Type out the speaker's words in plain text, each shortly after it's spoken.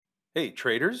Hey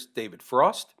traders, David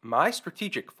Frost, my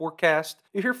strategic forecast.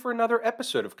 You're here for another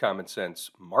episode of Common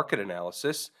Sense Market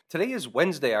Analysis. Today is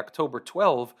Wednesday, October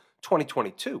 12,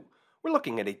 2022. We're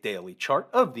looking at a daily chart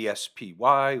of the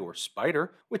SPY or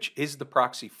Spider, which is the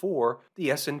proxy for the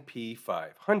S&P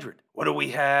 500. What do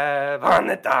we have on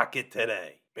the docket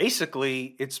today?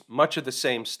 Basically, it's much of the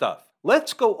same stuff.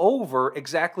 Let's go over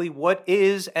exactly what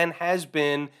is and has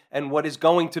been and what is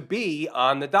going to be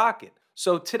on the docket.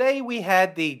 So today we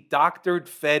had the doctored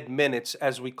Fed minutes,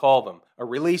 as we call them. A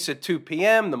release at 2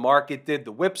 p.m., the market did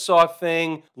the whipsaw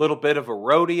thing, a little bit of a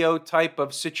rodeo type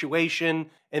of situation,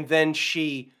 and then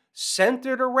she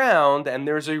centered around, and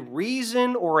there's a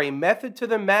reason or a method to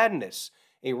the madness,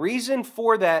 a reason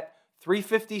for that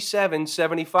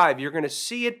 357.75. You're going to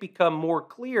see it become more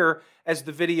clear as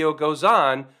the video goes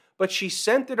on, but she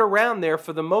centered around there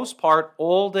for the most part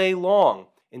all day long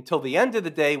until the end of the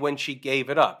day when she gave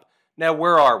it up. Now,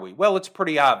 where are we? Well, it's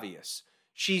pretty obvious.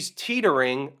 She's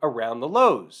teetering around the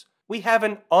lows. We have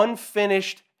an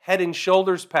unfinished head and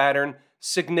shoulders pattern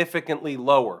significantly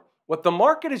lower. What the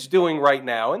market is doing right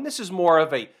now, and this is more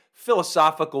of a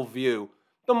philosophical view,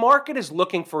 the market is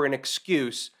looking for an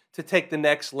excuse to take the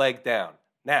next leg down.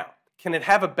 Now, can it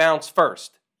have a bounce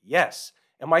first? Yes.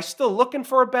 Am I still looking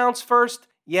for a bounce first?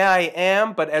 Yeah, I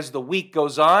am, but as the week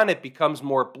goes on, it becomes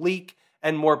more bleak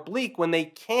and more bleak when they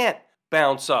can't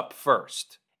bounce up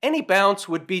first. Any bounce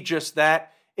would be just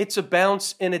that. It's a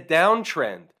bounce in a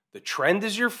downtrend. The trend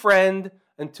is your friend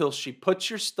until she puts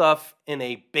your stuff in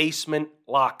a basement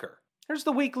locker. Here's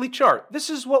the weekly chart. This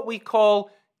is what we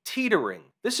call teetering.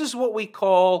 This is what we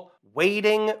call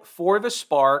waiting for the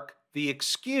spark, the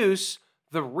excuse,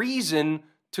 the reason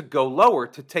to go lower,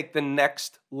 to take the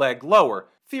next leg lower.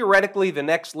 Theoretically, the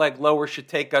next leg lower should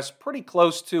take us pretty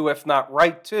close to, if not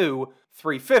right to,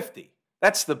 350.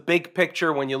 That's the big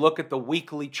picture when you look at the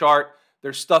weekly chart.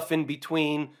 There's stuff in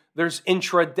between. There's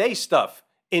intraday stuff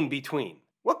in between.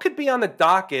 What could be on the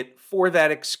docket for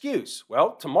that excuse?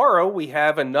 Well, tomorrow we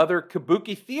have another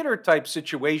kabuki theater type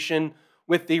situation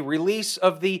with the release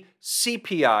of the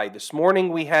CPI. This morning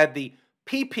we had the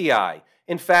PPI.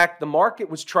 In fact, the market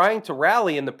was trying to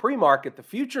rally in the pre-market. The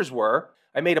futures were.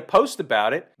 I made a post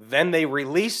about it. Then they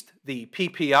released the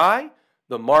PPI.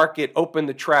 The market opened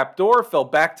the trap door, fell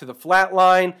back to the flat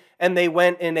line, and they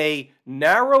went in a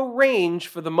narrow range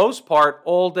for the most part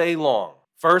all day long.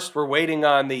 First, we're waiting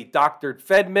on the doctored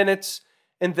Fed minutes,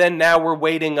 and then now we're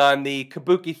waiting on the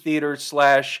kabuki theater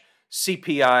 /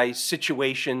 CPI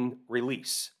situation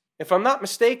release. If I'm not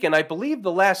mistaken, I believe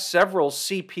the last several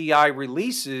CPI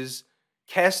releases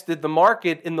casted the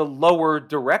market in the lower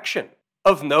direction.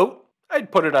 Of note,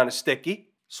 I'd put it on a sticky.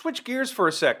 Switch gears for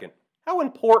a second. How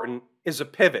important is a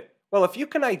pivot? Well, if you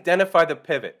can identify the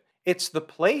pivot, it's the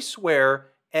place where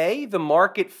A, the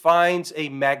market finds a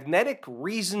magnetic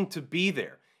reason to be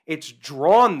there. It's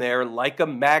drawn there like a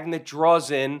magnet draws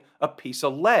in a piece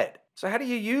of lead. So how do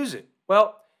you use it?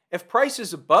 Well, if price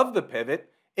is above the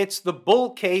pivot, it's the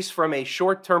bull case from a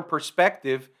short-term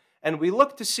perspective, and we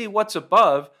look to see what's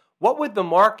above. What would the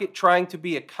market trying to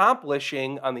be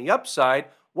accomplishing on the upside?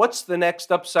 What's the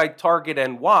next upside target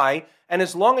and why? And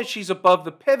as long as she's above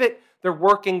the pivot, they're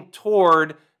working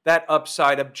toward that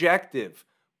upside objective.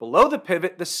 Below the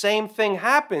pivot, the same thing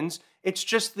happens. It's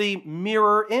just the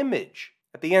mirror image.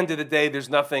 At the end of the day, there's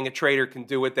nothing a trader can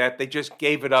do with that. They just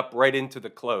gave it up right into the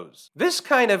close. This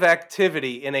kind of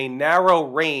activity in a narrow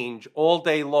range all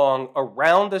day long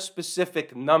around a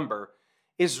specific number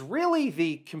is really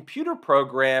the computer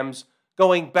programs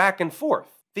going back and forth.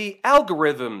 The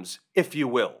algorithms, if you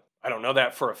will. I don't know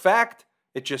that for a fact.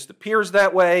 It just appears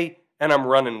that way, and I'm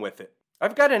running with it.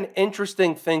 I've got an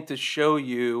interesting thing to show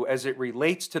you as it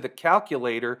relates to the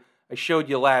calculator I showed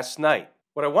you last night.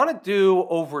 What I want to do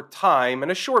over time, in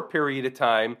a short period of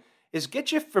time, is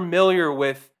get you familiar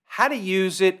with how to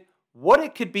use it, what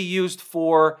it could be used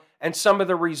for, and some of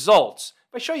the results.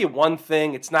 If I show you one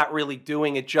thing, it's not really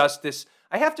doing it justice.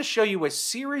 I have to show you a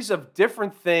series of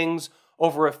different things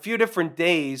over a few different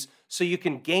days so you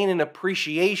can gain an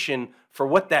appreciation for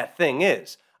what that thing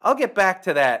is. I'll get back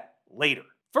to that later.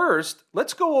 First,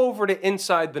 let's go over to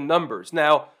inside the numbers.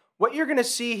 Now, what you're going to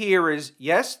see here is,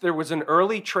 yes, there was an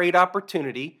early trade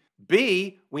opportunity.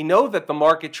 B, we know that the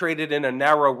market traded in a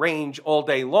narrow range all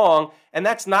day long, and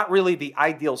that's not really the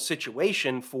ideal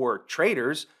situation for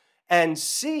traders. And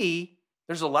C,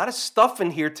 there's a lot of stuff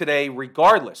in here today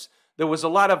regardless. There was a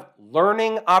lot of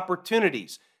learning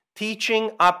opportunities,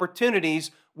 teaching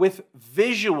opportunities with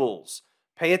visuals.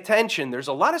 Pay attention. There's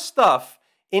a lot of stuff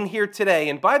in here today.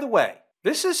 And by the way,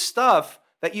 this is stuff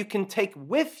that you can take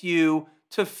with you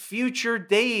to future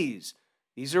days.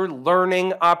 These are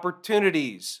learning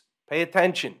opportunities. Pay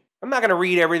attention. I'm not going to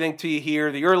read everything to you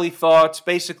here. The early thoughts,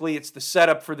 basically it's the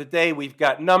setup for the day. We've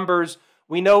got numbers.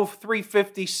 We know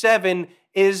 357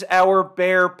 is our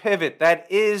bear pivot. That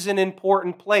is an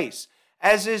important place,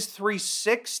 as is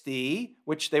 360,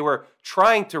 which they were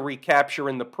trying to recapture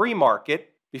in the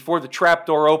pre-market before the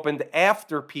trapdoor opened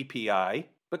after PPI.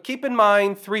 But keep in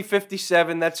mind,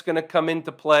 357, that's going to come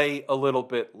into play a little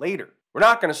bit later. We're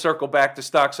not going to circle back to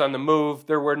stocks on the move.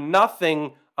 There were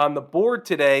nothing on the board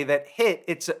today that hit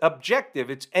its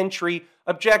objective, its entry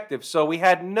objective. So we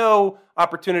had no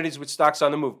opportunities with stocks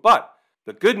on the move. But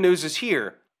the good news is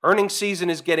here. Earnings season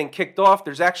is getting kicked off.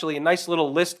 There's actually a nice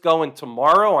little list going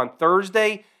tomorrow on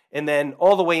Thursday, and then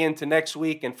all the way into next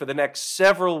week. And for the next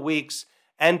several weeks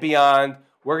and beyond,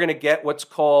 we're going to get what's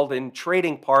called in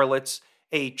trading parlance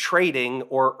a trading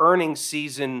or earnings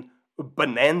season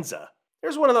bonanza.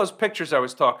 Here's one of those pictures I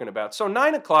was talking about. So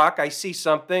 9 o'clock, I see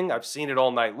something. I've seen it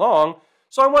all night long.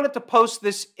 So I wanted to post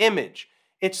this image.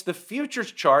 It's the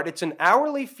futures chart. It's an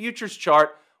hourly futures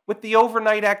chart with the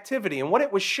overnight activity. And what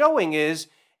it was showing is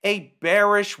a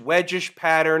bearish, wedgish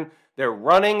pattern. They're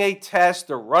running a test.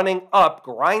 They're running up,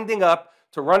 grinding up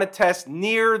to run a test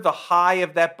near the high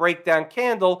of that breakdown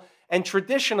candle. And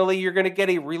traditionally, you're going to get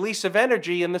a release of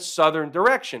energy in the southern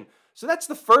direction. So that's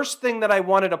the first thing that I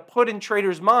wanted to put in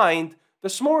traders' mind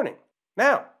this morning.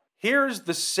 Now, here's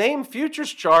the same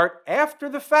futures chart after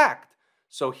the fact.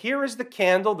 So here is the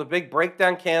candle, the big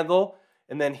breakdown candle,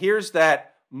 and then here's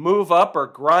that move up or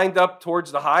grind up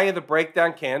towards the high of the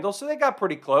breakdown candle. So they got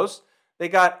pretty close. They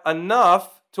got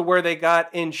enough to where they got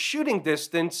in shooting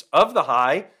distance of the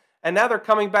high, and now they're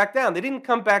coming back down. They didn't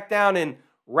come back down in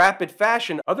rapid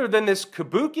fashion other than this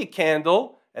kabuki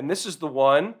candle, and this is the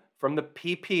one from the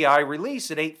PPI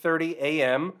release at 8:30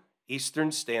 a.m.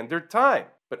 Eastern Standard Time.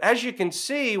 But as you can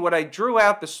see, what I drew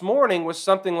out this morning was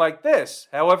something like this.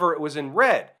 However, it was in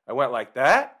red. I went like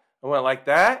that, I went like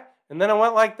that, and then I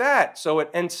went like that. So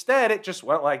instead, it just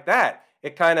went like that.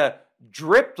 It kind of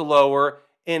dripped lower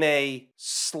in a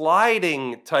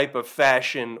sliding type of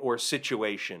fashion or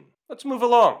situation. Let's move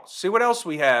along, see what else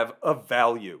we have of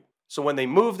value. So when they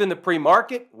moved in the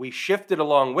pre-market, we shifted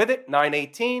along with it,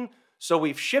 918. So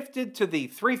we've shifted to the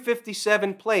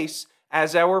 357 place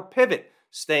as our pivot,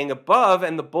 staying above,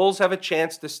 and the bulls have a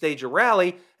chance to stage a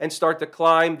rally and start to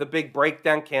climb the big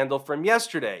breakdown candle from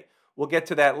yesterday. We'll get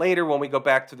to that later when we go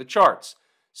back to the charts.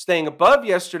 Staying above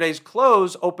yesterday's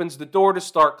close opens the door to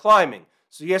start climbing.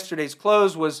 So yesterday's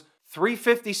close was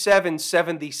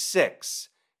 357.76.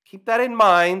 Keep that in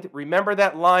mind. Remember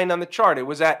that line on the chart. It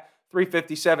was at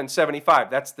 357.75.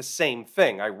 That's the same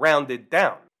thing. I rounded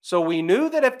down. So we knew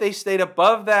that if they stayed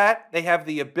above that, they have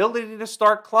the ability to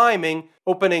start climbing.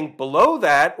 Opening below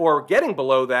that, or getting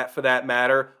below that for that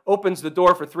matter, opens the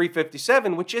door for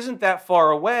 357, which isn't that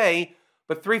far away,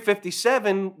 but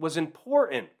 357 was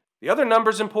important. The other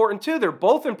number's important too. They're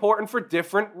both important for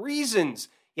different reasons.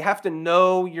 You have to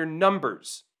know your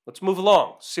numbers. Let's move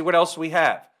along, see what else we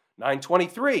have.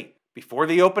 923, before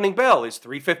the opening bell, is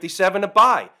 357 a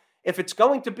buy? If it's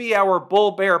going to be our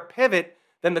bull-bear pivot,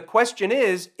 then the question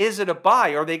is it a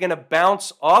buy? Are they going to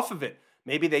bounce off of it?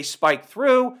 Maybe they spike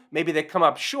through, maybe they come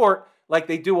up short like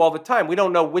they do all the time. We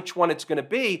don't know which one it's going to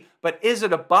be, but is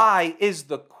it a buy is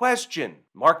the question.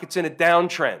 Market's in a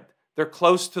downtrend. They're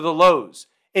close to the lows.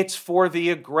 It's for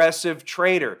the aggressive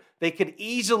trader. They could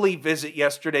easily visit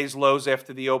yesterday's lows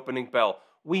after the opening bell.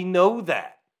 We know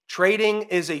that. Trading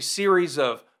is a series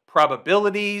of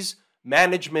probabilities,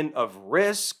 management of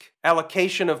risk,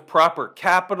 allocation of proper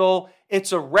capital.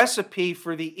 It's a recipe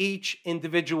for each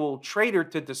individual trader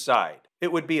to decide.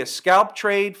 It would be a scalp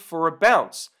trade for a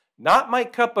bounce. Not my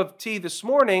cup of tea this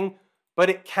morning, but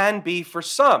it can be for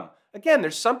some. Again,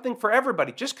 there's something for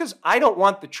everybody. Just because I don't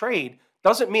want the trade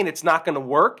doesn't mean it's not going to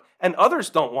work, and others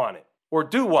don't want it or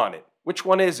do want it. Which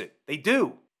one is it? They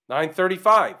do.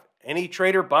 935. Any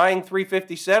trader buying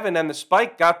 357 and the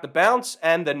spike got the bounce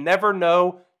and the never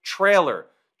know trailer.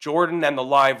 Jordan and the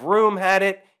live room had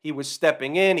it. He was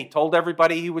stepping in. He told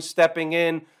everybody he was stepping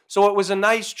in. So it was a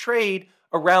nice trade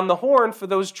around the horn for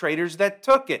those traders that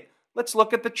took it. Let's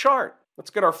look at the chart. Let's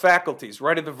get our faculties.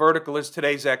 Right of the vertical is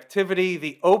today's activity.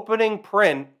 The opening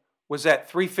print was at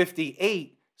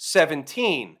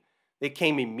 358.17. They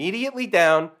came immediately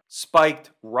down,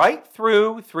 spiked right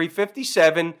through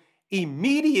 357,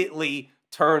 immediately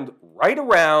turned right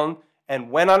around,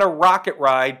 and went on a rocket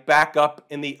ride back up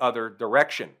in the other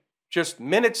direction. Just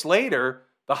minutes later,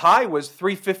 the high was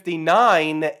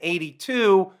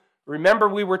 359.82. Remember,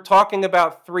 we were talking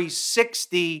about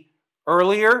 360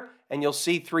 earlier, and you'll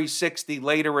see 360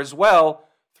 later as well.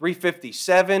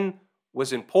 357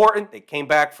 was important. They came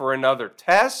back for another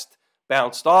test,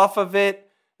 bounced off of it.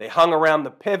 They hung around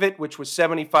the pivot, which was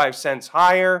 75 cents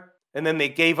higher, and then they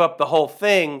gave up the whole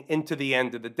thing into the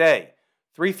end of the day.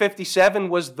 357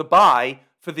 was the buy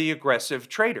for the aggressive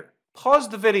trader. Pause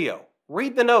the video,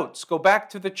 read the notes, go back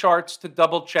to the charts to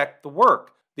double check the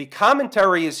work. The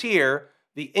commentary is here,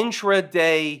 the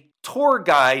intraday tour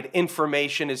guide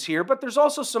information is here, but there's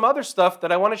also some other stuff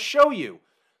that I want to show you.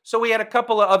 So we had a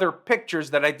couple of other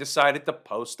pictures that I decided to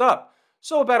post up.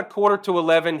 So about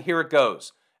 10:45, here it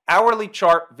goes. Hourly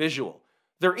chart visual.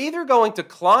 They're either going to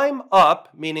climb up,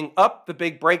 meaning up the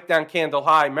big breakdown candle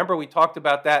high. Remember we talked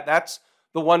about that. That's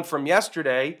the one from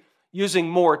yesterday, using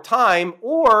more time,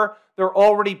 or they're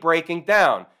already breaking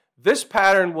down. This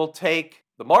pattern will take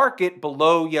the market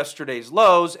below yesterday's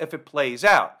lows if it plays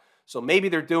out. So maybe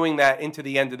they're doing that into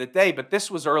the end of the day, but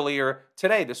this was earlier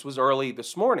today. This was early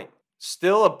this morning.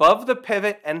 Still above the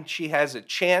pivot, and she has a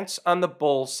chance on the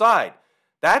bull side.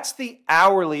 That's the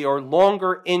hourly or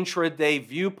longer intraday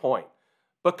viewpoint.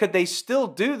 But could they still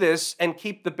do this and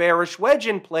keep the bearish wedge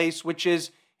in place, which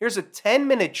is, here's a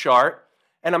 10-minute chart,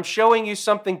 and I'm showing you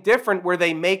something different where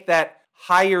they make that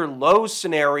higher low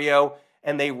scenario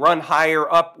and they run higher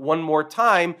up one more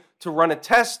time to run a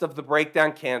test of the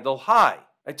breakdown candle high.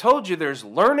 I told you there's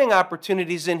learning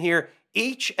opportunities in here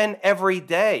each and every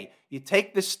day. You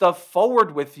take this stuff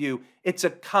forward with you. It's a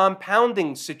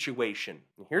compounding situation.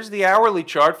 Here's the hourly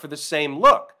chart for the same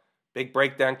look. Big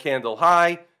breakdown candle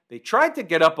high. They tried to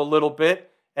get up a little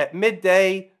bit. At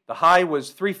midday, the high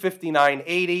was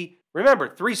 359.80. Remember,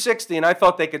 360, and I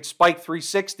thought they could spike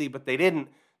 360, but they didn't.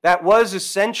 That was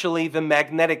essentially the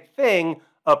magnetic thing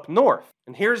up north.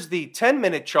 And here's the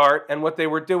 10-minute chart, and what they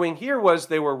were doing here was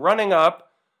they were running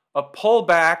up, a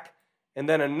pullback, and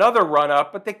then another run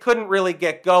up, but they couldn't really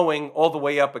get going all the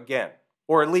way up again.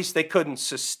 Or at least they couldn't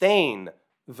sustain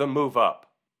the move up.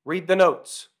 Read the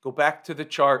notes. Go back to the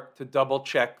chart to double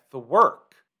check the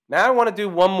work. Now I want to do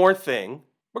one more thing.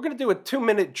 We're going to do a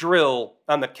 2-minute drill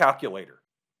on the calculator.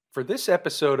 For this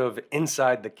episode of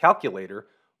Inside the Calculator,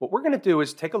 what we're going to do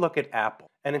is take a look at Apple.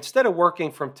 And instead of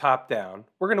working from top down,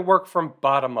 we're going to work from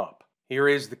bottom up. Here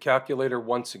is the calculator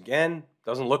once again.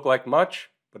 Doesn't look like much,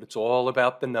 but it's all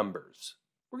about the numbers.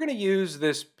 We're going to use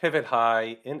this pivot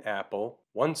high in Apple,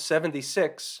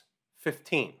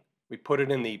 176.15. We put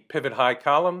it in the pivot high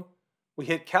column. We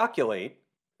hit calculate.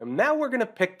 And now we're going to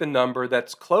pick the number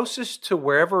that's closest to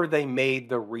wherever they made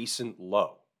the recent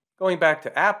low. Going back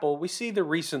to Apple, we see the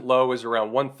recent low is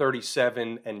around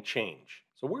 137 and change.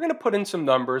 So we're going to put in some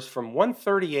numbers from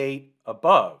 138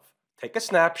 above. Take a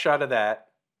snapshot of that.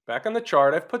 Back on the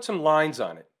chart, I've put some lines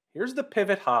on it. Here's the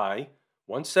pivot high,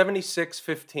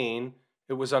 176.15.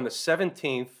 It was on the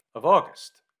 17th of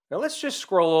August. Now let's just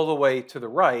scroll all the way to the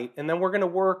right, and then we're going to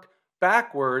work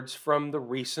backwards from the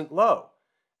recent low.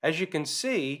 As you can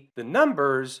see, the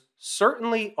numbers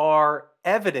certainly are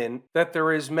evident that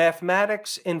there is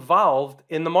mathematics involved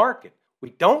in the market. We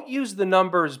don't use the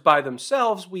numbers by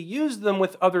themselves, we use them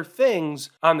with other things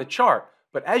on the chart.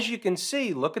 But as you can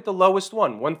see, look at the lowest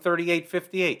one,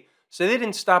 138.58. So they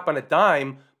didn't stop on a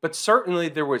dime, but certainly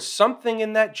there was something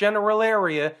in that general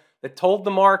area that told the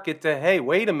market to, hey,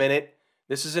 wait a minute,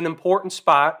 this is an important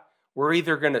spot. We're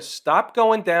either going to stop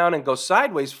going down and go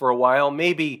sideways for a while,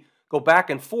 maybe go back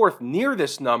and forth near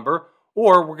this number,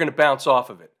 or we're going to bounce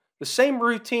off of it. The same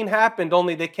routine happened,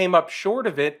 only they came up short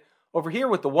of it. Over here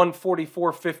with the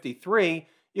 144.53,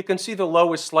 you can see the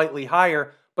low is slightly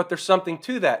higher, but there's something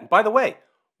to that. And by the way,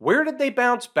 where did they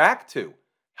bounce back to?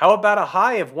 How about a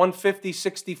high of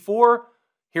 150.64?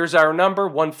 Here's our number,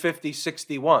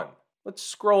 150.61. Let's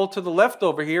scroll to the left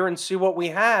over here and see what we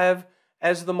have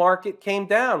as the market came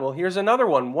down. Well, here's another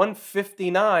one,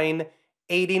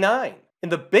 159.89.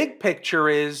 And the big picture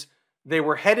is they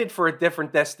were headed for a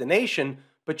different destination,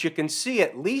 but you can see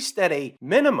at least at a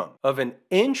minimum of an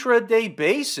intraday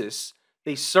basis,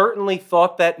 they certainly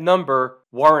thought that number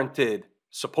warranted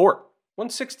support.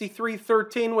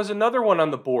 163.13 was another one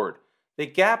on the board. They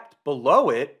gapped below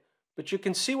it, but you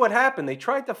can see what happened. They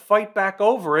tried to fight back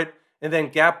over it and then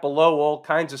gap below all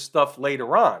kinds of stuff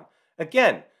later on.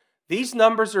 Again, these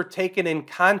numbers are taken in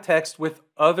context with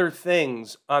other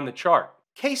things on the chart.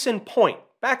 Case in point,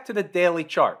 back to the daily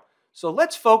chart. So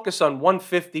let's focus on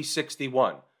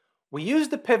 150.61. We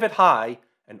used the pivot high,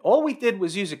 and all we did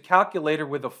was use a calculator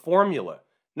with a formula.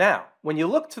 Now, when you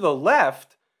look to the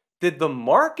left, did the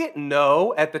market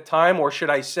know at the time, or should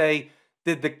I say,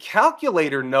 did the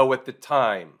calculator know at the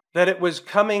time that it was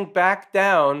coming back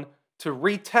down to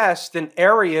retest an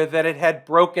area that it had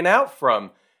broken out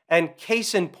from? And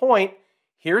case in point,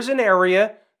 here's an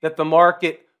area that the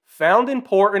market found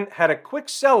important, had a quick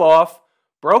sell-off,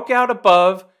 broke out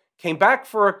above, came back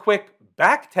for a quick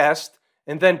back test,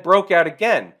 and then broke out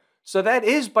again. So that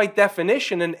is by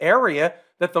definition an area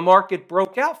that the market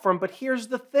broke out from. But here's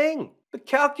the thing. The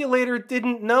calculator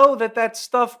didn't know that that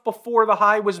stuff before the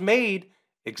high was made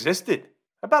existed.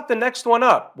 How about the next one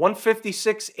up,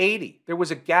 156.80? There was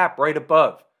a gap right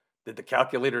above. Did the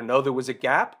calculator know there was a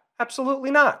gap? Absolutely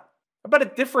not. How about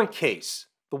a different case,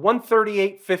 the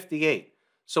 138.58?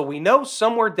 So we know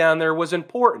somewhere down there was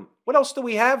important. What else do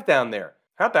we have down there?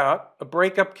 How about a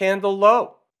breakup candle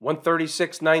low?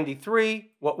 136.93,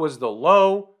 what was the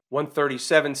low?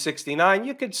 137.69.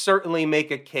 You could certainly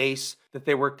make a case that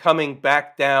they were coming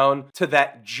back down to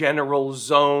that general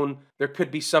zone. There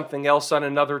could be something else on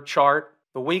another chart.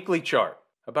 The weekly chart.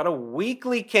 About a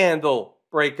weekly candle,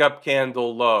 breakup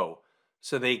candle low.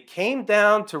 So they came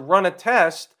down to run a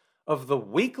test of the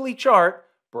weekly chart,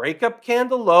 breakup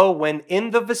candle low, when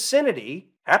in the vicinity,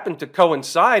 happened to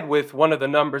coincide with one of the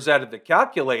numbers out of the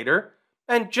calculator,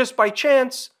 and just by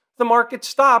chance, the market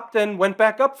stopped and went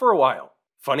back up for a while.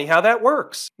 Funny how that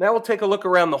works. Now we'll take a look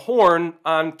around the horn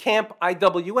on Camp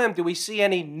IWM. Do we see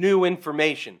any new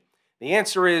information? The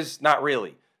answer is not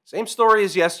really. Same story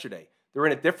as yesterday. They're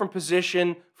in a different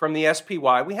position from the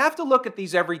SPY. We have to look at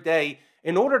these every day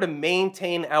in order to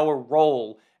maintain our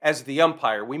role as the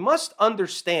umpire. We must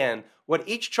understand what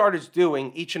each chart is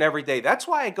doing each and every day. That's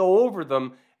why I go over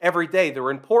them every day.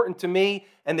 They're important to me,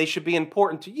 and they should be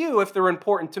important to you if they're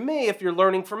important to me, if you're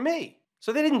learning from me.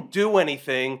 So they didn't do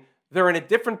anything. They're in a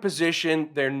different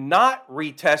position. They're not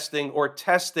retesting or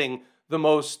testing the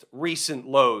most recent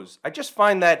lows. I just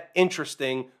find that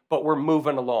interesting, but we're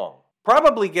moving along.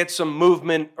 Probably get some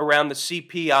movement around the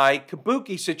CPI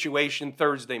Kabuki situation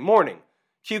Thursday morning.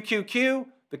 QQQ,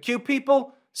 the Q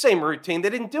people, same routine.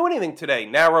 They didn't do anything today.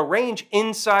 Narrow range,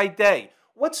 inside day.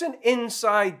 What's an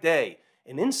inside day?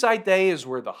 An inside day is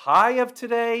where the high of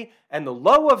today and the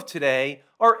low of today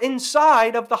are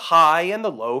inside of the high and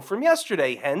the low from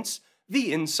yesterday, hence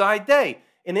the inside day.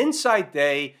 An inside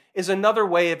day is another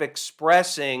way of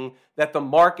expressing that the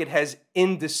market has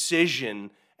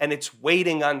indecision and it's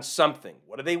waiting on something.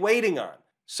 What are they waiting on?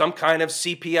 Some kind of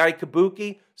CPI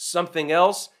Kabuki? Something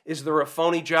else? Is there a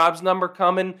phony jobs number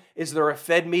coming? Is there a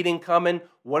Fed meeting coming?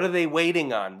 What are they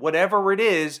waiting on? Whatever it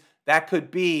is, that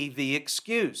could be the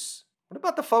excuse. What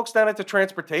about the folks down at the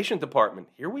transportation department?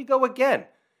 Here we go again.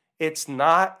 It's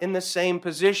not in the same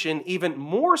position, even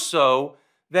more so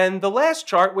than the last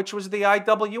chart, which was the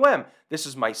IWM. This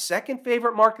is my second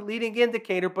favorite market leading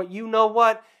indicator, but you know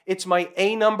what? It's my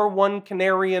number one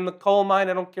canary in the coal mine.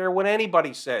 I don't care what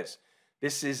anybody says.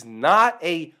 This is not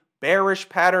a bearish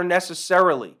pattern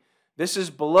necessarily. This is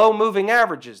below moving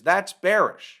averages. That's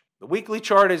bearish. The weekly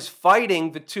chart is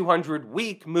fighting the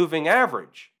 200-week moving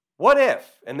average. What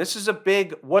if, and this is a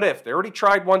big what if, they already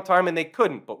tried one time and they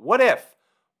couldn't, but what if?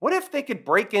 What if they could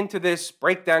break into this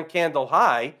breakdown candle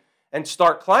high and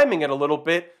start climbing it a little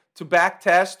bit to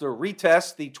backtest or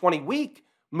retest the 20-week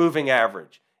moving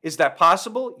average? Is that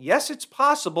possible? Yes, it's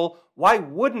possible. Why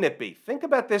wouldn't it be? Think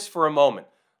about this for a moment.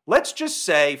 Let's just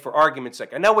say, for argument's sake,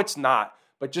 I know it's not,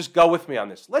 but just go with me on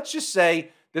this. Let's just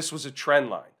say this was a trend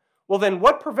line. Well, then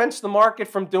what prevents the market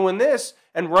from doing this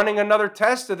and running another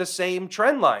test of the same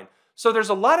trend line? So there's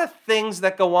a lot of things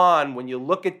that go on when you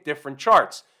look at different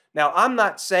charts. Now, I'm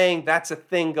not saying that's a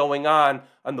thing going on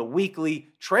the weekly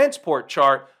transport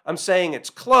chart. I'm saying it's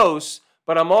close,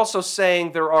 but I'm also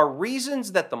saying there are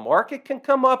reasons that the market can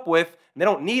come up with, and they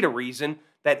don't need a reason,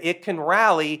 that it can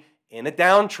rally in a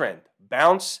downtrend,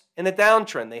 bounce in a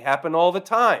downtrend. They happen all the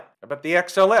time. How about the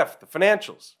XLF, the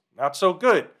financials? Not so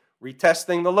good.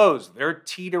 Retesting the lows. They're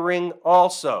teetering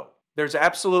also. There's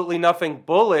absolutely nothing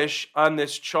bullish on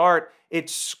this chart.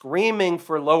 It's screaming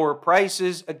for lower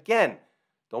prices. Again,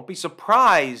 don't be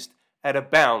surprised at a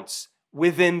bounce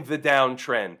within the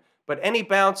downtrend. But any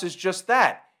bounce is just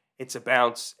that. It's a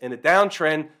bounce in a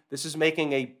downtrend. This is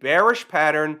making a bearish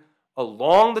pattern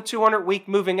along the 200-week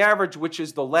moving average, which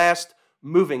is the last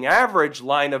moving average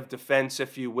line of defense,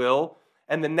 if you will.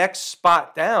 And the next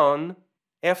spot down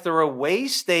after a way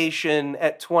station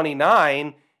at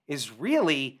 29 is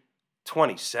really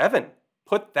 27.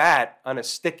 Put that on a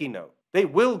sticky note. They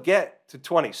will get to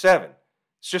 27.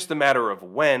 It's just a matter of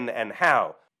when and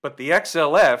how. But the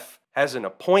XLF has an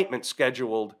appointment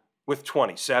scheduled with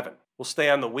 27. We'll stay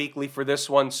on the weekly for this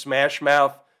one. Smash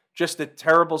mouth. Just a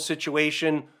terrible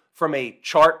situation from a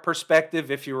chart perspective.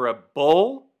 If you're a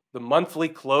bull, the monthly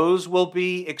close will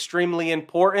be extremely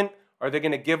important. Are they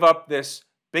going to give up this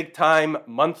big time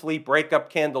monthly breakup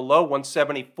candle low,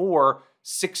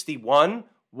 174.61?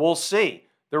 We'll see.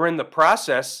 They're in the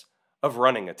process of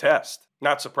running a test.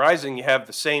 Not surprising, you have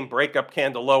the same breakup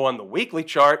candle low on the weekly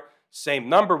chart, same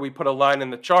number. We put a line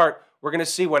in the chart, We're going to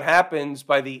see what happens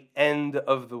by the end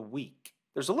of the week.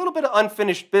 There's a little bit of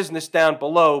unfinished business down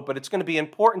below, but it's going to be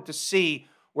important to see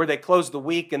where they close the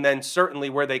week and then certainly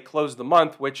where they close the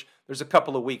month, which there's a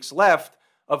couple of weeks left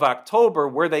of October,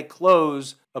 where they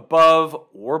close above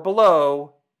or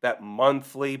below that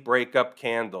monthly breakup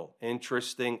candle.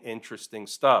 Interesting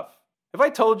stuff. Have I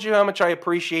told you how much I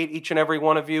appreciate each and every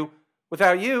one of you?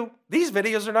 Without you, these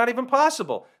videos are not even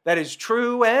possible. That is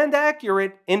true and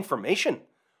accurate information.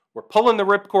 We're pulling the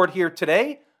ripcord here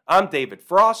today. I'm David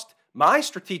Frost, my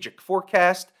strategic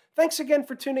forecast. Thanks again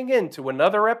for tuning in to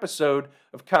another episode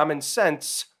of Common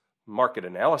Sense Market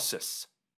Analysis.